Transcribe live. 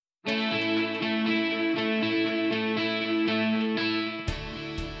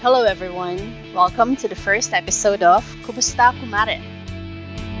Hello everyone. Welcome to the first episode of Kumusta Kumare?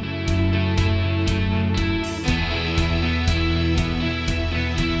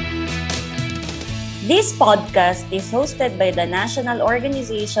 This podcast is hosted by the National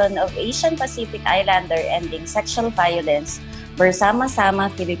Organization of Asian Pacific Islander Ending Sexual Violence, Bersama-Sama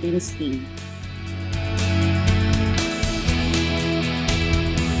Philippines team.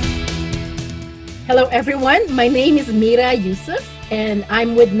 Hello everyone, my name is Mira Yusuf and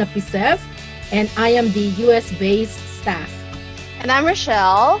I'm with NAPISEV and I am the US-based staff. And I'm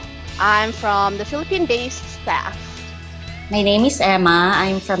Rochelle. I'm from the Philippine-based staff. My name is Emma.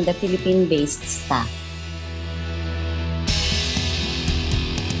 I'm from the Philippine-based staff.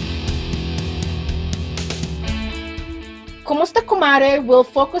 Kumusta Kumare will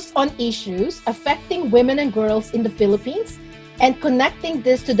focus on issues affecting women and girls in the Philippines and connecting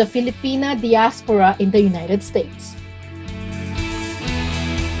this to the Filipina diaspora in the United States.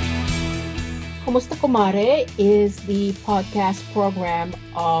 Kumusta Kumare is the podcast program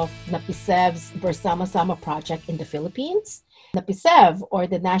of NAPISEV's Bersama-Sama project in the Philippines. NAPISEV, or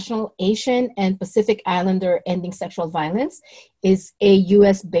the National Asian and Pacific Islander Ending Sexual Violence, is a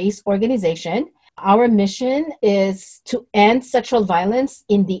US-based organization. Our mission is to end sexual violence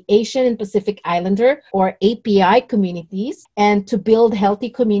in the Asian and Pacific Islander, or API, communities, and to build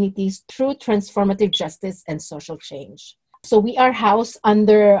healthy communities through transformative justice and social change. So we are housed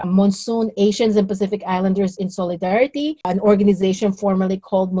under Monsoon Asians and Pacific Islanders in Solidarity, an organization formerly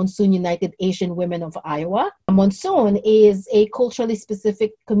called Monsoon United Asian Women of Iowa. Monsoon is a culturally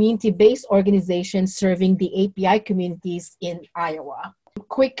specific community-based organization serving the API communities in Iowa.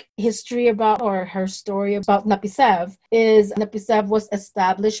 Quick history about, or her story about NAPISEV is NAPISEV was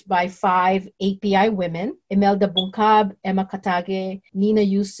established by 5 API women, Imelda Bungkab, Emma Katage, Nina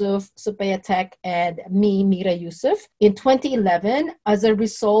Yusuf, Supaya Tek, and me, Mira Yusuf, in 2011 as a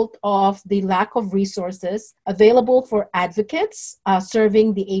result of the lack of resources available for advocates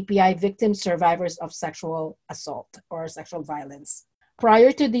serving the API victim survivors of sexual assault or sexual violence.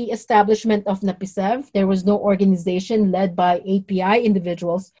 Prior to the establishment of NAPISEV, there was no organization led by API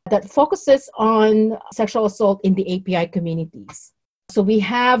individuals that focuses on sexual assault in the API communities. So we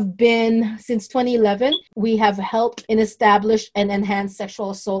have been, since 2011, we have helped in establish and enhance sexual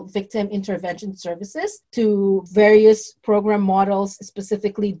assault victim intervention services to various program models,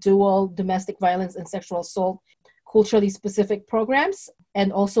 specifically dual domestic violence and sexual assault, culturally specific programs,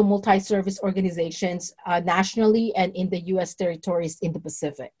 and also multi-service organizations nationally and in the U.S. territories in the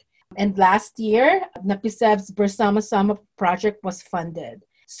Pacific. And last year, NAPISEV's Bersama-Sama project was funded.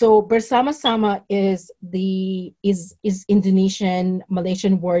 So Bersama-Sama is Indonesian,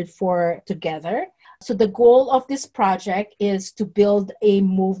 Malaysian word for together. So the goal of this project is to build a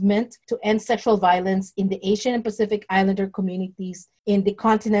movement to end sexual violence in the Asian and Pacific Islander communities in the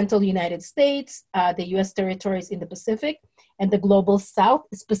continental United States, the U.S. territories in the Pacific, and the global South,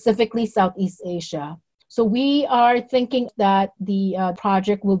 specifically Southeast Asia. So we are thinking that the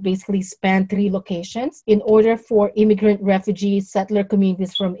project will basically span 3 locations in order for immigrant, refugee, settler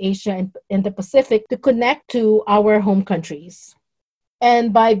communities from Asia and the Pacific to connect to our home countries.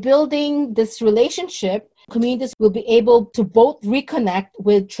 And by building this relationship, communities will be able to both reconnect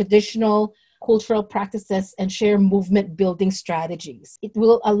with traditional cultural practices and share movement building strategies. It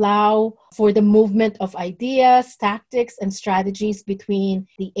will allow for the movement of ideas, tactics, and strategies between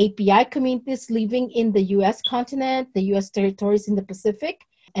the API communities living in the US continent, the US territories in the Pacific,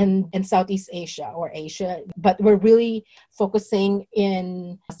 and Southeast Asia or Asia. But we're really focusing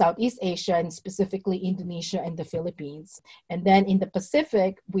in Southeast Asia and specifically Indonesia and the Philippines. And then in the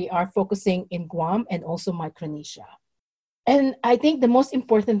Pacific, we are focusing in Guam and also Micronesia. And I think the most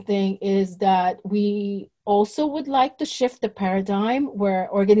important thing is that we also would like to shift the paradigm where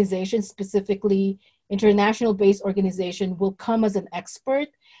organizations, specifically international-based organization, will come as an expert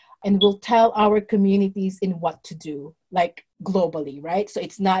and will tell our communities in what to do, like globally, right? So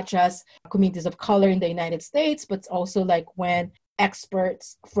it's not just communities of color in the United States, but it's also like when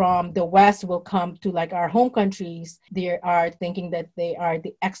experts from the West will come to like our home countries, they are thinking that they are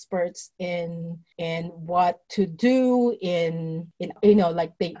the experts in what to do in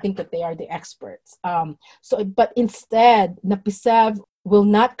like they think that they are the experts. But instead, NAPISEV will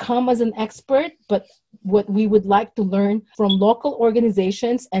not come as an expert, but what we would like to learn from local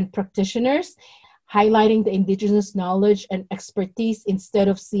organizations and practitioners, highlighting the indigenous knowledge and expertise instead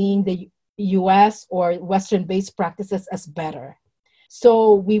of seeing the US or Western-based practices as better.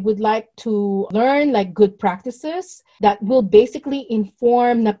 So we would like to learn like good practices that will basically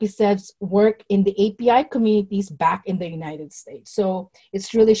inform NAPICEV's work in the API communities back in the United States. So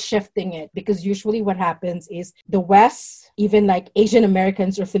it's really shifting it, because usually what happens is the West, even like Asian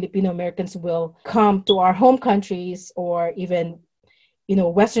Americans or Filipino Americans, will come to our home countries, or even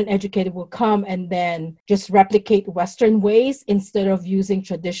Western educated will come and then just replicate Western ways instead of using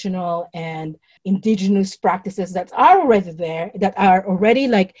traditional and indigenous practices that are already there, that are already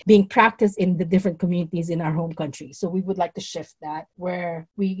like being practiced in the different communities in our home country. So we would like to shift that, where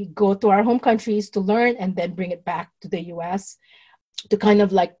we go to our home countries to learn and then bring it back to the US to kind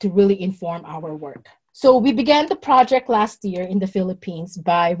of like to really inform our work. So we began the project last year in the Philippines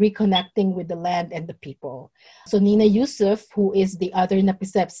by reconnecting with the land and the people. So Nina Yusuf, who is the other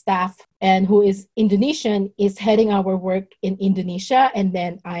NAPICEV staff and who is Indonesian, is heading our work in Indonesia. And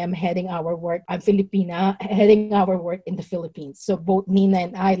then I am heading our work, I'm Filipina, heading our work in the Philippines. So both Nina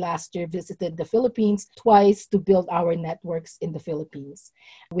and I last year visited the Philippines twice to build our networks in the Philippines.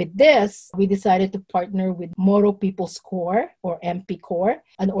 With this, we decided to partner with Moro People's Corps, or MP Corps,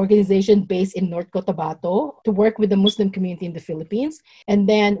 an organization based in North Cotabato, to work with the Muslim community in the Philippines. And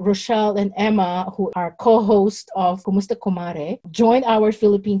then Rochelle and Emma, who are co-hosts of Kumusta Kumare, joined our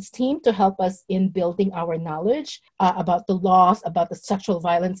Philippines team to help us in building our knowledge about the laws, about the sexual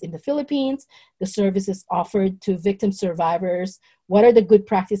violence in the Philippines, the services offered to victim survivors, what are the good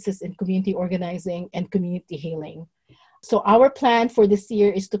practices in community organizing and community healing. So our plan for this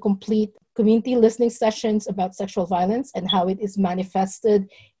year is to complete community listening sessions about sexual violence and how it is manifested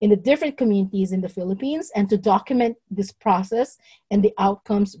in the different communities in the Philippines, and to document this process and the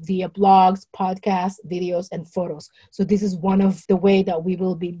outcomes via blogs, podcasts, videos, and photos. So this is one of the way that we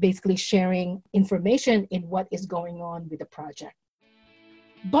will be basically sharing information in what is going on with the project.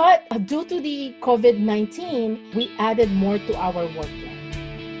 But due to the COVID-19, we added more to our work plan.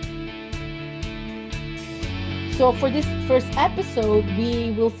 So for this first episode,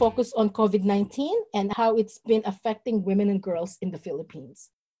 we will focus on COVID-19 and how it's been affecting women and girls in the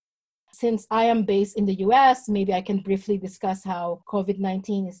Philippines. Since I am based in the US, maybe I can briefly discuss how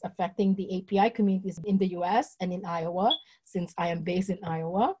COVID-19 is affecting the API communities in the US and in Iowa, since I am based in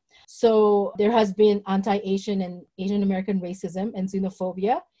Iowa. So there has been anti-Asian and Asian American racism and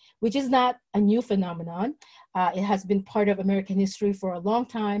xenophobia, which is not a new phenomenon. It has been part of American history for a long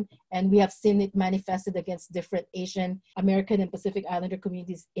time, and we have seen it manifested against different Asian American and Pacific Islander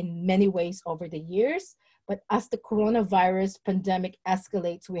communities in many ways over the years. But as the coronavirus pandemic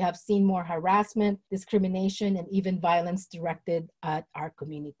escalates, we have seen more harassment, discrimination, and even violence directed at our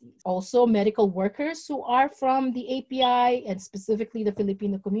communities. Also, medical workers who are from the API and specifically the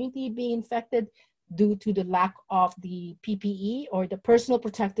Filipino community being infected due to the lack of the PPE, or the personal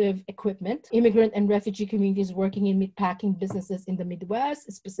protective equipment. Immigrant and refugee communities working in meatpacking businesses in the Midwest,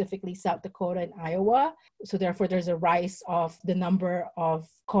 specifically South Dakota and Iowa. So therefore, there's a rise of the number of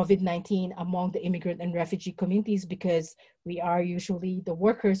COVID-19 among the immigrant and refugee communities, because we are usually the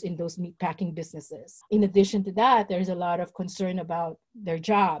workers in those meatpacking businesses. In addition to that, there's a lot of concern about their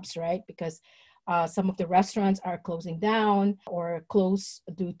jobs, right? Because some of the restaurants are closing down or close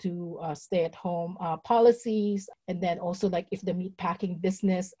due to stay-at-home policies. And then also, like, if the meatpacking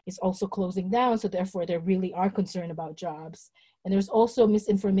business is also closing down, so therefore they really are concerned about jobs. And there's also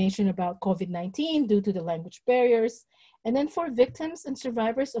misinformation about COVID-19 due to the language barriers. And then for victims and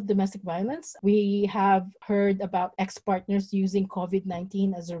survivors of domestic violence, we have heard about ex-partners using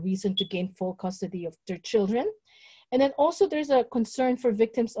COVID-19 as a reason to gain full custody of their children. And then also there's a concern for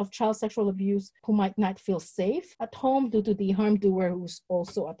victims of child sexual abuse who might not feel safe at home due to the harm doer who's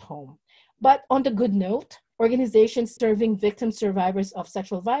also at home. But on the good note, organizations serving victim survivors of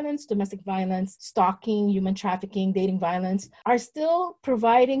sexual violence, domestic violence, stalking, human trafficking, dating violence are still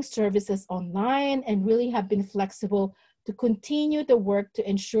providing services online and really have been flexible to continue the work to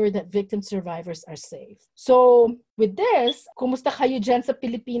ensure that victim survivors are safe. So with this, kumusta kayo dyan sa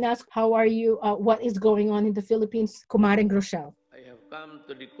Pilipinas? How are you? What is going on in the Philippines? Kumaring Rochelle. I have come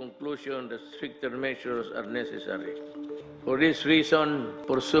to the conclusion that stricter measures are necessary. For this reason,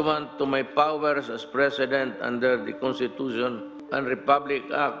 pursuant to my powers as President under the Constitution and Republic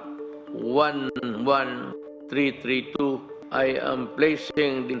Act 11332, I am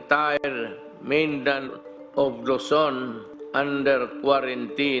placing the entire mainland of Luzon under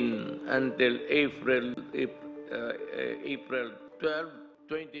quarantine until April 12,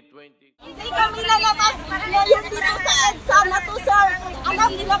 2020. Hindi kami lalabas ngayon dito sa EDSA na to, sir.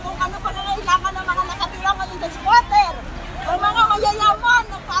 Alam nila kung ano pangangailangan ng mga nakatira ngayon sa squatter. Ang mga mayayaman,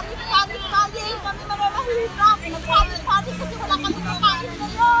 nagpanik-panik, kami mga mahirap, nagpanik-panik kasi wala kami makain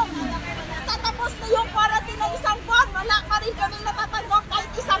ngayon. Tatapos na yung quarantine ng isang buwan, wala pa rin kami natatanggal.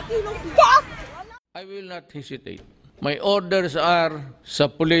 kilong bigas. I will not hesitate. My orders are sa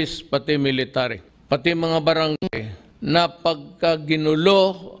police pati military, pati mga barangay na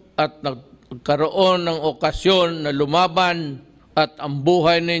pagkaginulo at nagkaroon ng okasyon na lumaban at ang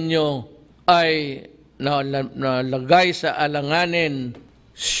buhay ninyo ay nalagay sa alanganin,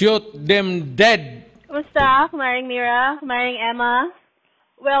 shoot them dead. Kumusta? Kumaring Mira, Kumaring Emma.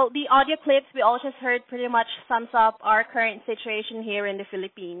 Well, the audio clips we all just heard pretty much sums up our current situation here in the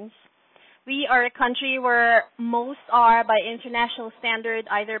Philippines. We are a country where most are, by international standard,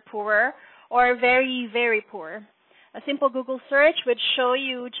 either poor or very, very poor. A simple Google search would show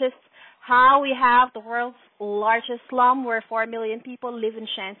you just how we have the world's largest slum where 4 million people live in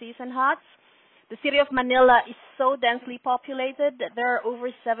shanties and huts. The city of Manila is so densely populated that there are over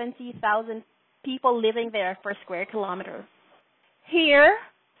 70,000 people living there per square kilometer. Here,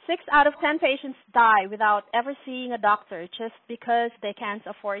 6 out of 10 patients die without ever seeing a doctor just because they can't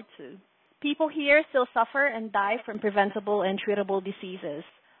afford to. People here still suffer and die from preventable and treatable diseases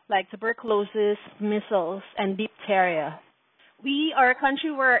like tuberculosis, measles, and diphtheria. We are a country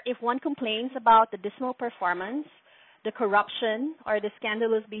where if one complains about the dismal performance, the corruption, or the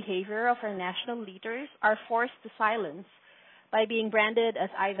scandalous behavior of our national leaders, are forced to silence by being branded as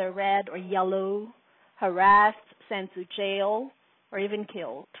either red or yellow, harassed, sent to jail, or even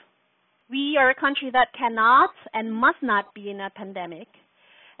killed. We are a country that cannot and must not be in a pandemic.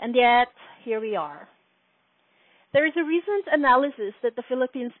 And yet, here we are. There is a recent analysis that the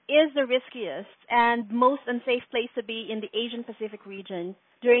Philippines is the riskiest and most unsafe place to be in the Asian Pacific region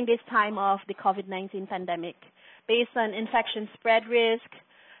during this time of the COVID-19 pandemic, based on infection spread risk,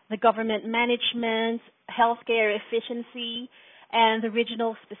 the government management, healthcare efficiency, and the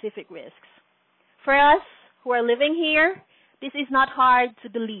regional specific risks. For us who are living here, this is not hard to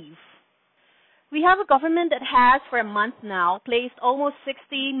believe. We have a government that has, for a month now, placed almost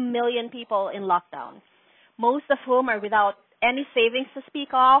 60 million people in lockdown, most of whom are without any savings to speak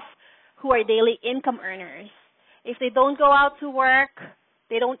of, who are daily income earners. If they don't go out to work,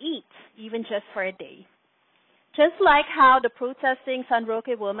 they don't eat, even just for a day. Just like how the protesting San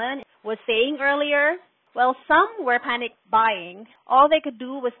Roque woman was saying earlier, well, some were panic buying. All they could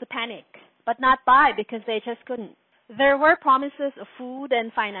do was to panic, but not buy because they just couldn't. There were promises of food and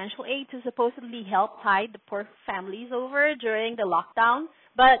financial aid to supposedly help tide the poor families over during the lockdown.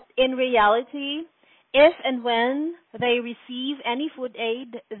 But in reality, if and when they receive any food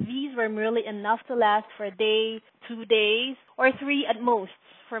aid, these were merely enough to last for a day, 2 days, or 3 at most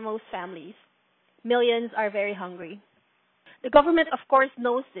for most families. Millions are very hungry. The government, of course,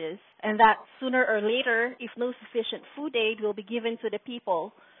 knows this, and that sooner or later, if no sufficient food aid will be given to the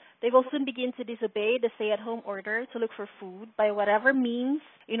people, they will soon begin to disobey the stay-at-home order to look for food by whatever means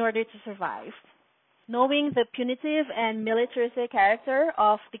in order to survive. Knowing the punitive and militaristic character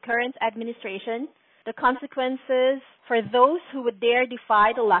of the current administration, the consequences for those who would dare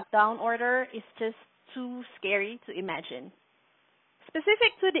defy the lockdown order is just too scary to imagine.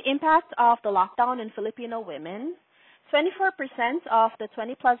 Specific to the impact of the lockdown on Filipino women, 24% of the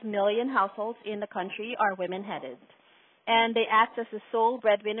 20-plus million households in the country are women-headed, and they act as the sole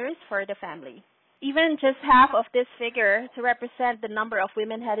breadwinners for the family. Even just half of this figure to represent the number of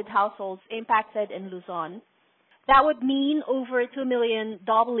women-headed households impacted in Luzon, that would mean over 2 million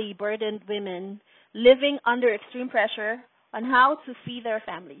doubly burdened women living under extreme pressure on how to feed their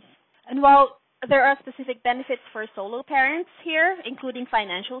families. And while there are specific benefits for solo parents here, including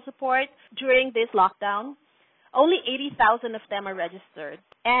financial support during this lockdown, only 80,000 of them are registered,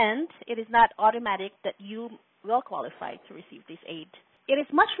 and it is not automatic that you will qualify to receive this aid. It is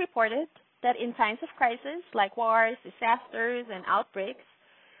much reported that in times of crisis, like wars, disasters, and outbreaks,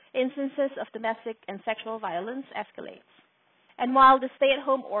 instances of domestic and sexual violence escalates. And while the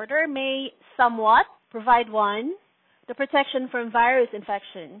stay-at-home order may somewhat provide the protection from virus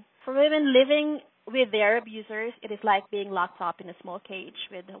infection, for women living with their abusers, it is like being locked up in a small cage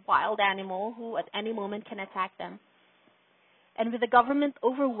with a wild animal who at any moment can attack them. And with the government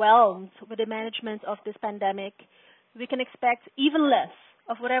overwhelmed with the management of this pandemic, we can expect even less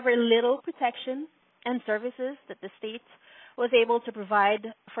of whatever little protection and services that the state was able to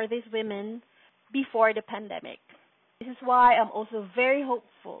provide for these women before the pandemic. This is why I'm also very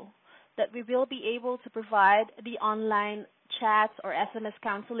hopeful that we will be able to provide the online chats or SMS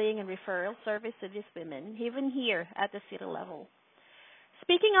counseling and referral service to these women, even here at the city level.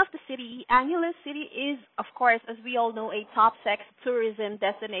 Speaking of the city, Angeles City is, of course, as we all know, a top sex tourism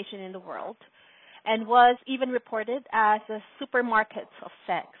destination in the world and was even reported as a supermarket of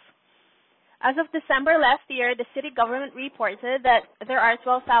sex. As of December last year, the city government reported that there are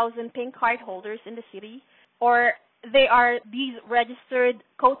 12,000 pink card holders in the city, or They are these registered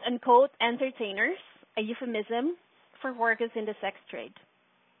quote-unquote entertainers, a euphemism for workers in the sex trade.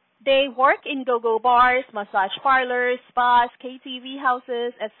 They work in go-go bars, massage parlors, spas, KTV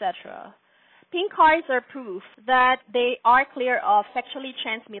houses, etc. Pink cards are proof that they are clear of sexually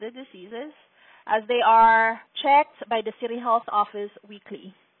transmitted diseases, as they are checked by the City Health Office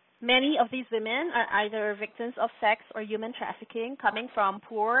weekly. Many of these women are either victims of sex or human trafficking coming from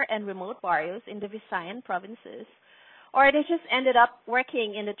poor and remote barrios in the Visayan provinces, or they just ended up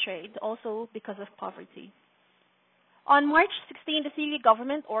working in the trade also because of poverty. On March 16, the city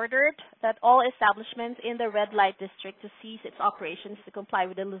government ordered that all establishments in the red light district to cease its operations to comply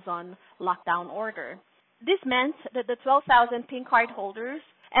with the Luzon lockdown order. This meant that the 12,000 pink card holders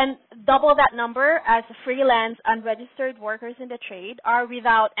and double that number as freelance unregistered workers in the trade are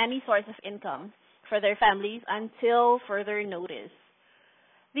without any source of income for their families until further notice.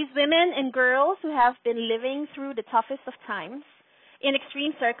 These women and girls who have been living through the toughest of times in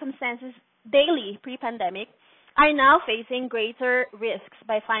extreme circumstances daily pre-pandemic are now facing greater risks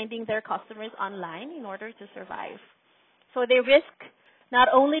by finding their customers online in order to survive. So they risk not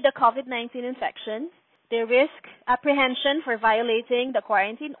only the COVID-19 infection, they risk apprehension for violating the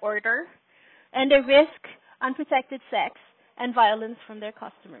quarantine order, and they risk unprotected sex and violence from their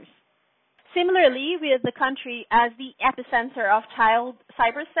customers. Similarly, with the country as the epicenter of child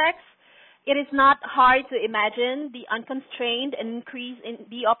cybersex, it is not hard to imagine the unconstrained increase in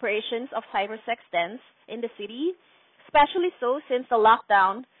the operations of cybersex dens in the city, especially so since the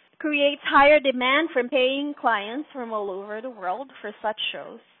lockdown creates higher demand from paying clients from all over the world for such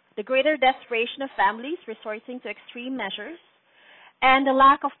shows, the greater desperation of families resorting to extreme measures, and the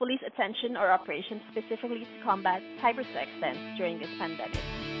lack of police attention or operations specifically to combat cybersex dens during this pandemic.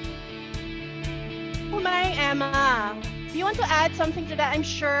 Maring Emma, do you want to add something to that? I'm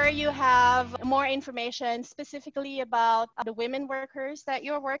sure you have more information specifically about the women workers that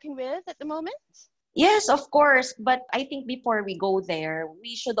you're working with at the moment. Yes, of course. But I think before we go there,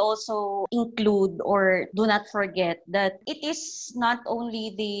 we should also include or do not forget that it is not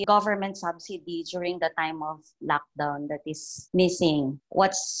only the government subsidy during the time of lockdown that is missing.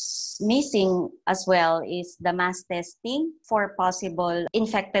 What's missing as well is the mass testing for possible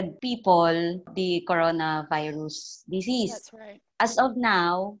infected people, the coronavirus disease. That's right. As of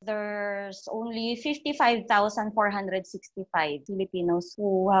now, there's only 55,465 Filipinos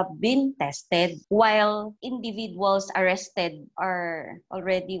who have been tested, while individuals arrested are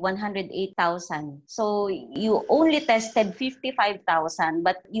already 108,000. So you only tested 55,000,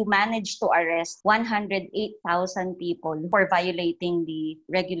 but you managed to arrest 108,000 people for violating the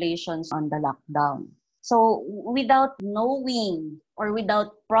regulations on the lockdown. So without knowing or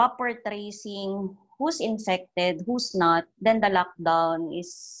without proper tracing who's infected, who's not, then the lockdown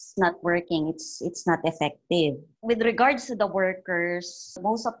is not working. It's not effective. With regards to the workers,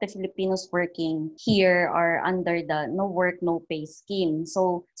 most of the Filipinos working here are under the no work, no pay scheme.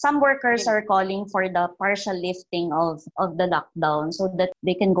 So some workers are calling for the partial lifting of the lockdown so that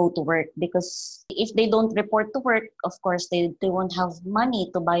they can go to work, because if they don't report to work, of course, they won't have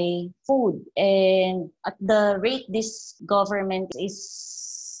money to buy food. And at the rate this government is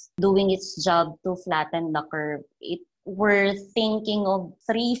doing its job to flatten the curve, we're thinking of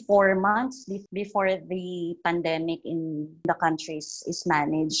 3-4 months before the pandemic in the countries is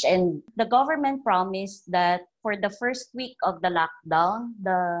managed. And the government promised that for the first week of the lockdown,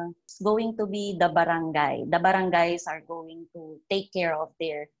 it's going to be the barangay. The barangays are going to take care of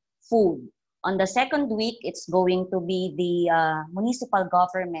their food. On the second week, it's going to be the municipal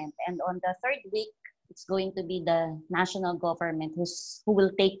government. And on the third week, it's going to be the national government who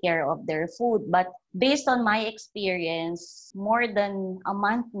will take care of their food. But based on my experience, more than a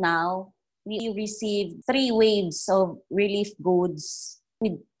month now, we received 3 waves of relief goods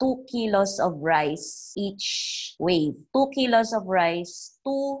with 2 kilos of rice each wave. 2 kilos of rice,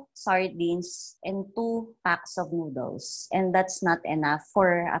 2 sardines, and 2 packs of noodles. And that's not enough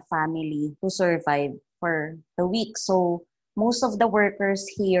for a family to survive for the week. So most of the workers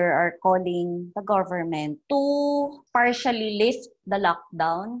here are calling the government to partially lift the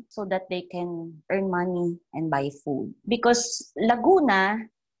lockdown so that they can earn money and buy food. Because Laguna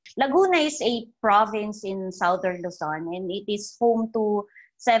is a province in southern Luzon, and it is home to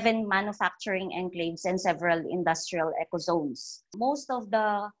 7 manufacturing enclaves and several industrial ecozones. Most of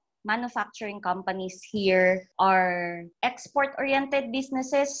the manufacturing companies here are export-oriented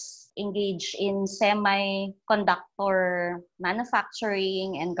businesses engaged in semiconductor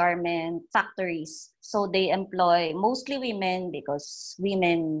manufacturing and garment factories. So they employ mostly women because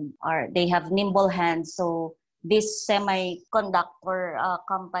women they have nimble hands, so these semiconductor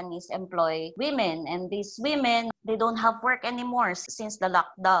companies employ women, and these women, they don't have work anymore since the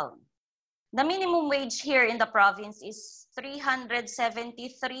lockdown. The minimum wage here in the province is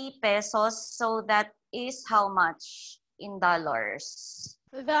 373 pesos. So that is how much in dollars?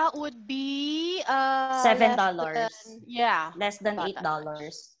 That would be $7. yeah, Less than about that much.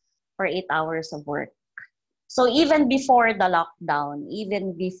 $8 for 8 hours of work. So even before the lockdown,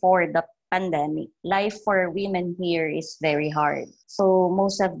 even before the pandemic, life for women here is very hard. So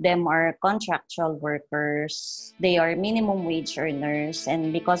most of them are contractual workers. They are minimum wage earners,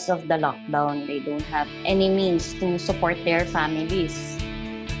 and because of the lockdown, they don't have any means to support their families.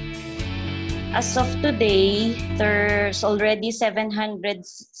 As of today, there's already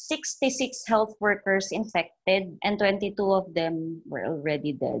 766 health workers infected, and 22 of them were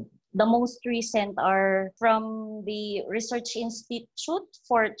already dead. The most recent are from the Research Institute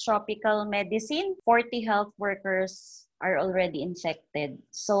for Tropical Medicine. 40 health workers are already infected.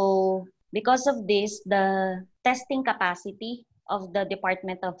 So because of this, the testing capacity of the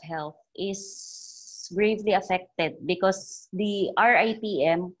Department of Health is gravely affected because the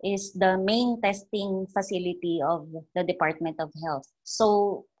RITM is the main testing facility of the Department of Health.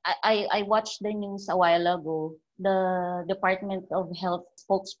 So I watched the news a while ago. The Department of Health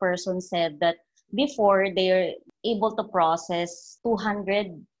spokesperson said that before they're able to process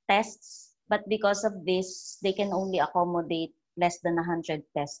 200 tests, but because of this, they can only accommodate less than 100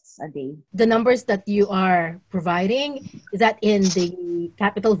 tests a day. The numbers that you are providing, is that in the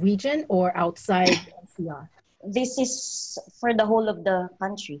capital region or outside NCR? This is for the whole of the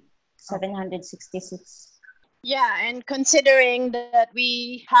country, 766. Yeah, and considering that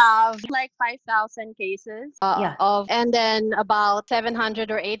we have like 5,000 cases Yeah. and then about 700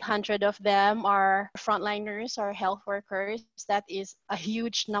 or 800 of them are frontliners or health workers, that is a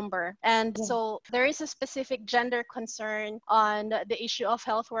huge number. And Yeah. so there is a specific gender concern on the issue of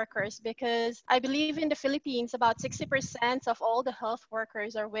health workers because I believe in the Philippines, about 60% of all the health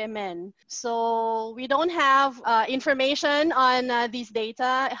workers are women. So we don't have information on these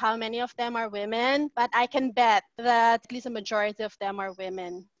data, how many of them are women, but I can bet that at least a majority of them are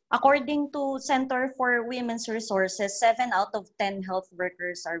women. According to Center for Women's Resources, 7 out of 10 health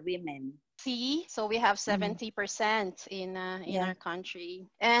workers are women. See, so we have 70% in Yeah. our country.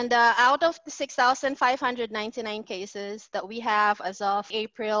 And out of the 6,599 cases that we have as of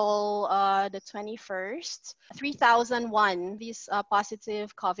April the 21st, 3,001 these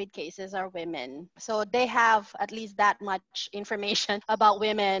positive COVID cases are women. So they have at least that much information about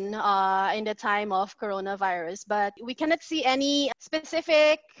women in the time of coronavirus. But we cannot see any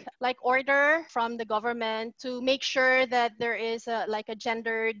specific like order from the government to make sure that there is a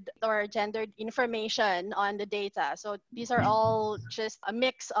gendered information on the data. So these are all just a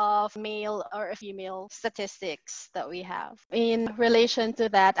mix of male or female statistics that we have. In relation to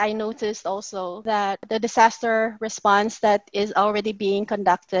that, I noticed also that the disaster response that is already being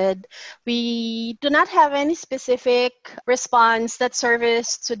conducted, we do not have any specific response that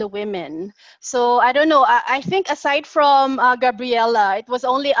service to the women. So I don't know. I think aside from Gabriela, it was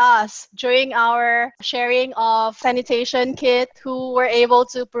only us during our sharing of sanitation kit who were able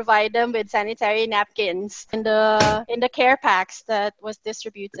to provide them with sanitary napkins in the care packs that was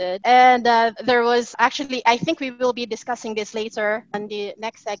distributed. And there was actually, I think we will be discussing this later on the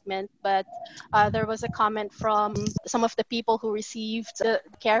next segment, but there was a comment from some of the people who received the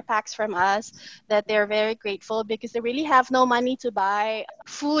care packs from us that they're very grateful because they really have no money to buy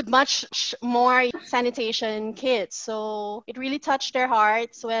food, much more sanitation kits. So it really touched their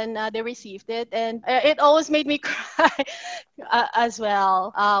hearts when they received it. And it always made me cry as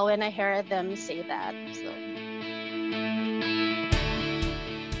well when I heard them say that.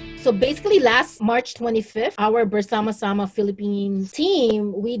 So basically, last March 25th, our Bersama Sama Philippines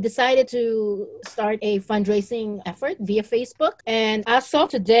team, we decided to start a fundraising effort via Facebook. And as of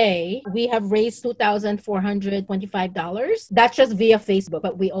today, we have raised $2,425. That's just via Facebook,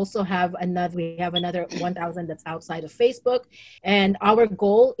 but we also have another 1,000 that's outside of Facebook. And our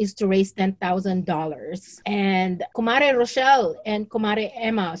goal is to raise $10,000. And Kumare Rochelle and Kumare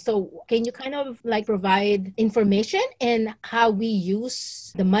Emma, so can you kind of like provide information in how we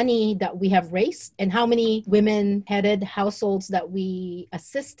use the money that we have raised and how many women-headed households that we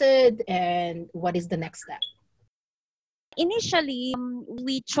assisted, and what is the next step? Initially,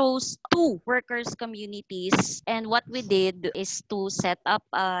 we chose 2 workers' communities, and what we did is to set up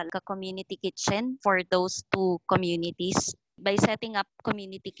a community kitchen for those 2 communities. By setting up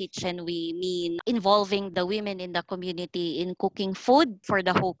community kitchen, we mean involving the women in the community in cooking food for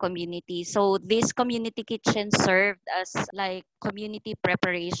the whole community. So this community kitchen served as like community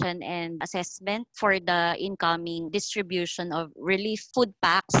preparation and assessment for the incoming distribution of relief food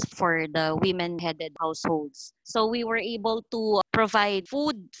packs for the women-headed households. So we were able to provide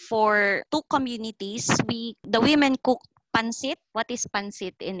food for two communities. The women cooked pansit. What is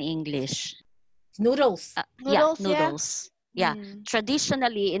pansit in English? Noodles. Yeah, Noodles, yeah. noodles. Yeah, Mm.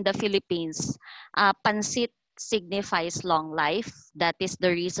 traditionally in the Philippines, pansit signifies long life. That is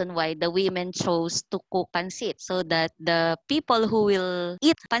the reason why the women chose to cook pansit, so that the people who will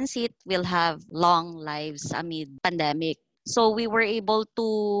eat pansit will have long lives amid pandemic. So we were able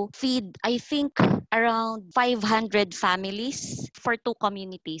to feed, I think, around 500 families for two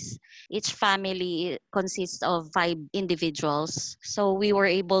communities. Each family consists of 5 individuals. So we were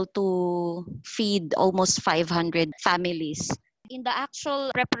able to feed almost 500 families. In the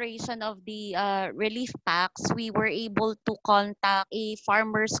actual preparation of the relief packs, we were able to contact a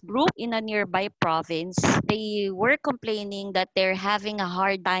farmers group in a nearby province. They were complaining that they're having a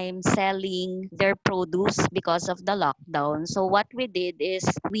hard time selling their produce because of the lockdown. So what we did is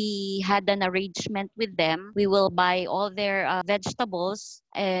we had an arrangement with them. We will buy all their vegetables,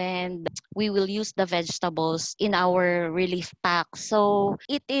 and we will use the vegetables in our relief pack. So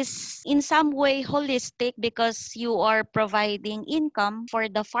it is in some way holistic because you are providing income for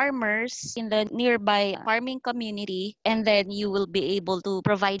the farmers in the nearby farming community, and then you will be able to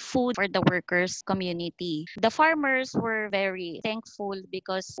provide food for the workers community. The farmers were very thankful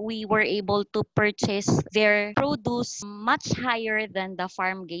because we were able to purchase their produce much higher than the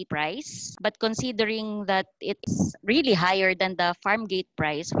farm gate price. But considering that it's really higher than the farm gate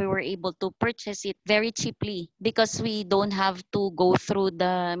price, we were able to purchase it very cheaply because we don't have to go through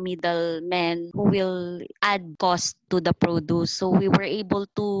the middlemen who will add cost to the produce. So we were able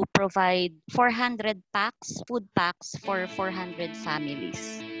to provide 400 packs, food packs for 400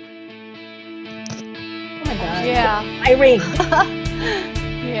 families. Oh my God. Yeah. Inspiring.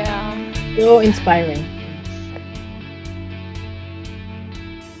 Yeah. So inspiring.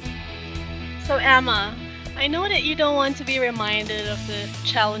 So Emma, I know that you don't want to be reminded of the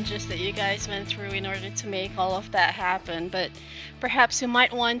challenges that you guys went through in order to make all of that happen, but perhaps you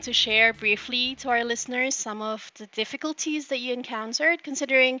might want to share briefly to our listeners some of the difficulties that you encountered,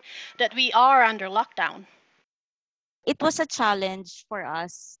 considering that we are under lockdown. It was a challenge for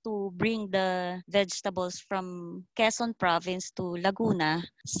us to bring the vegetables from Quezon province to Laguna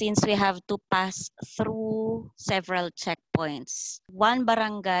since we have to pass through several checkpoints. One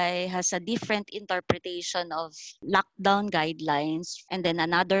barangay has a different interpretation of lockdown guidelines, and then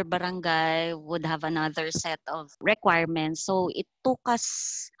another barangay would have another set of requirements. So it took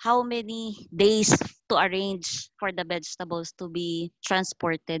us how many days to arrange for the vegetables to be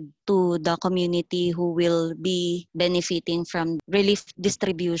transported to the community who will be benefiting from relief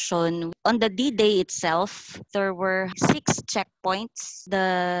distribution. On the D-Day itself, there were 6 checkpoints.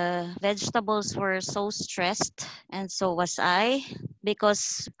 The vegetables were so stressed, and so was I,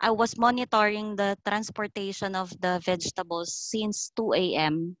 because I was monitoring the transportation of the vegetables since 2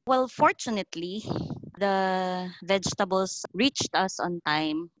 a.m. Well, fortunately, the vegetables reached us on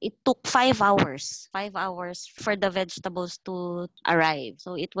time. It took 5 hours, 5 hours for the vegetables to arrive.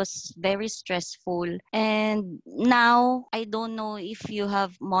 So it was very stressful. And now, I don't know if you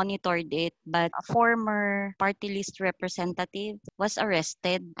have monitored it, but a former party list representative was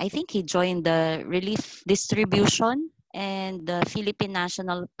arrested. I think he joined the relief distribution, and the Philippine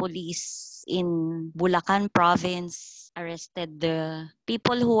National Police in Bulacan province arrested the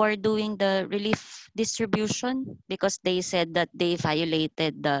people who are doing the relief distribution because they said that they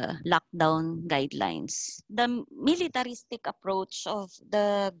violated the lockdown guidelines. The militaristic approach of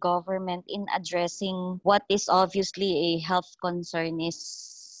the government in addressing what is obviously a health concern is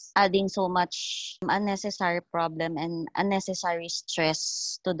adding so much unnecessary problem and unnecessary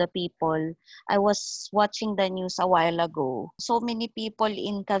stress to the people. I was watching the news a while ago. So many people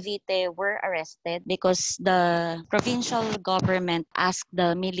in Cavite were arrested because the provincial government asked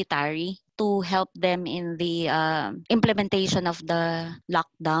the military to help them in the implementation of the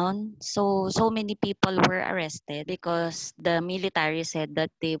lockdown. So many people were arrested because the military said that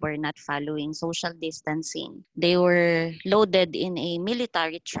they were not following social distancing. They were loaded in a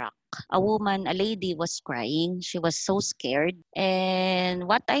military truck. a woman, a lady was crying. She was so scared. And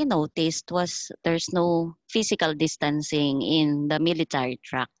what I noticed was there's no physical distancing in the military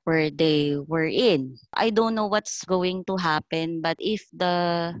track where they were in. I don't know what's going to happen, but if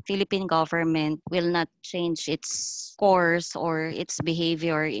the Philippine government will not change its course or its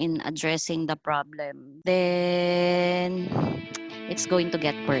behavior in addressing the problem, then it's going to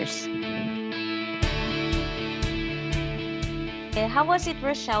get worse. How was it,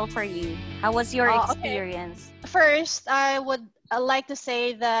 Rochelle, for you? How was your Okay. experience? First, I would like to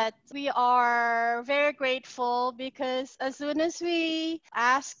say that we are very grateful because as soon as we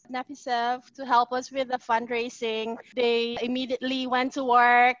asked NAPISEV to help us with the fundraising, they immediately went to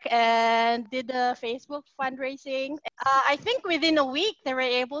work and did the Facebook fundraising. I think within a week, they were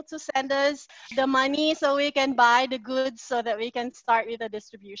able to send us the money so we can buy the goods so that we can start with the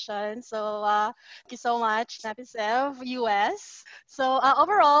distribution. So thank you so much, NAPISEV US. So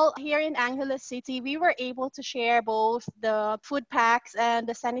overall, here in Angeles City, we were able to share both the food packs and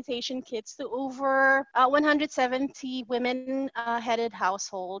the sanitation kits to over 170 women-headed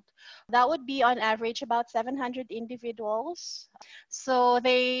household. That would be on average about 700 individuals. So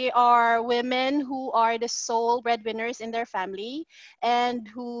they are women who are the sole breadwinners in their family and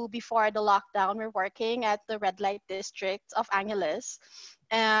who before the lockdown were working at the red light district of Angeles.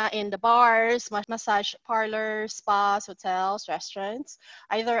 In the bars, massage parlors, spas, hotels, restaurants,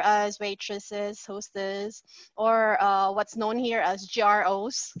 either as waitresses, hostess, or what's known here as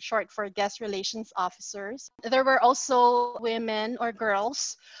GROs, short for guest relations officers. There were also women or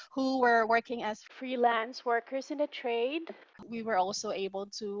girls who were working as freelance workers in the trade. We were also able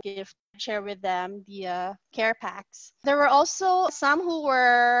to share with them the care packs. There were also some who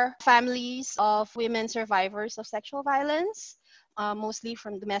were families of women survivors of sexual violence. Mostly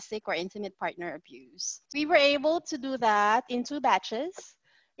from domestic or intimate partner abuse. We were able to do that in 2 batches.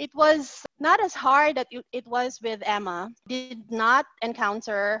 It was not as hard as it was with Emma. Did not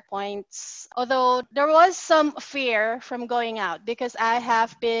encounter points, although there was some fear from going out because I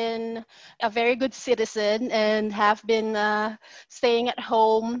have been a very good citizen and have been staying at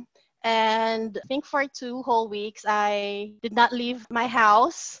home. And I think for 2 whole weeks, I did not leave my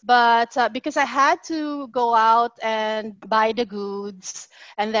house. But because I had to go out and buy the goods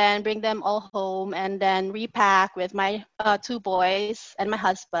and then bring them all home and then repack with my 2 boys and my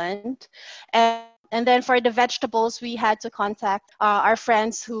husband. And then for the vegetables, we had to contact our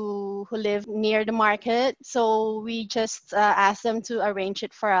friends who live near the market. So we just asked them to arrange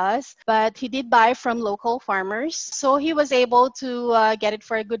it for us. But he did buy from local farmers. So he was able to get it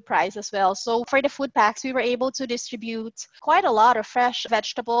for a good price as well. So for the food packs, we were able to distribute quite a lot of fresh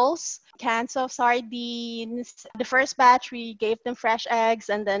vegetables, cans of sardines. The first batch, we gave them fresh eggs.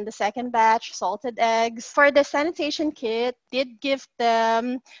 And then the second batch, salted eggs. For the sanitation kit, did give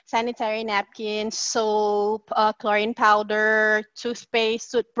them sanitary napkins, soap, chlorine powder, toothpaste,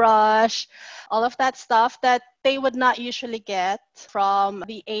 toothbrush, all of that stuff that they would not usually get from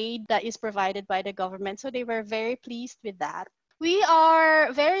the aid that is provided by the government. So they were very pleased with that. We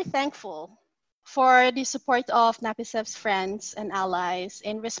are very thankful for the support of NAPISEV's friends and allies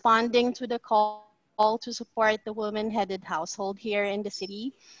in responding to the call to support the woman-headed household here in the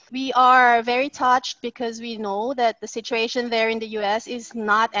city. We are very touched because we know that the situation there in the US is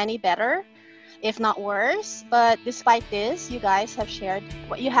not any better, if not worse. But despite this, you guys have shared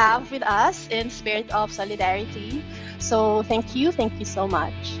what you have with us in spirit of solidarity. So thank you so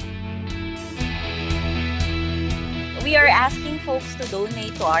much. We are asking folks to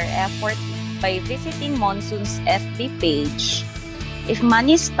donate to our effort by visiting Monsoon's FB page. If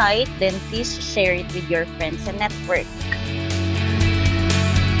money is tight, then please share it with your friends and network.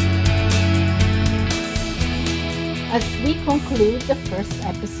 As we conclude the first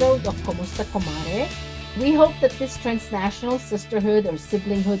episode of Kumusta Kumare, we hope that this transnational sisterhood or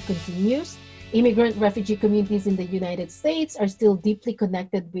siblinghood continues. Immigrant refugee communities in the United States are still deeply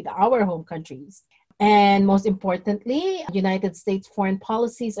connected with our home countries. And most importantly, United States foreign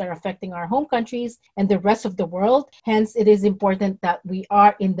policies are affecting our home countries and the rest of the world. Hence, it is important that we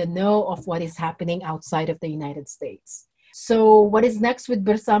are in the know of what is happening outside of the United States. So what is next with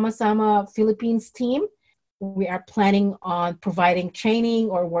Bersama Sama Philippines team? We are planning on providing training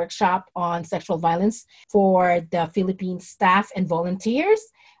or workshop on sexual violence for the Philippine staff and volunteers,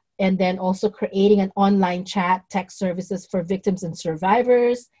 and then also creating an online chat text services for victims and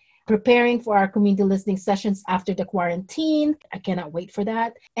survivors, preparing for our community listening sessions after the quarantine. I cannot wait for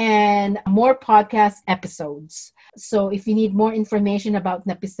that. And more podcast episodes. So if you need more information about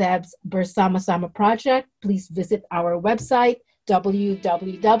NAPISEV's Bersama Sama project, please visit our website,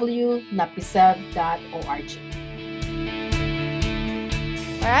 www.napisev.org.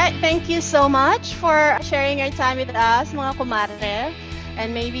 All right, thank you so much for sharing your time with us, mga kumare.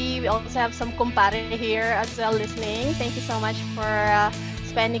 And maybe we also have some kumpare here as well listening. Thank you so much for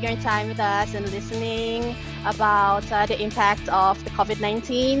spending your time with us and listening about the impact of the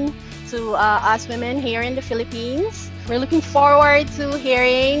COVID-19 to us women here in the Philippines. We're looking forward to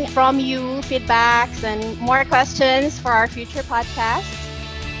hearing from you feedbacks and more questions for our future podcasts.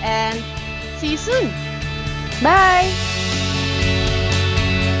 And see you soon. Bye.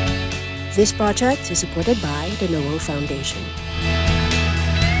 This project is supported by the Noel Foundation.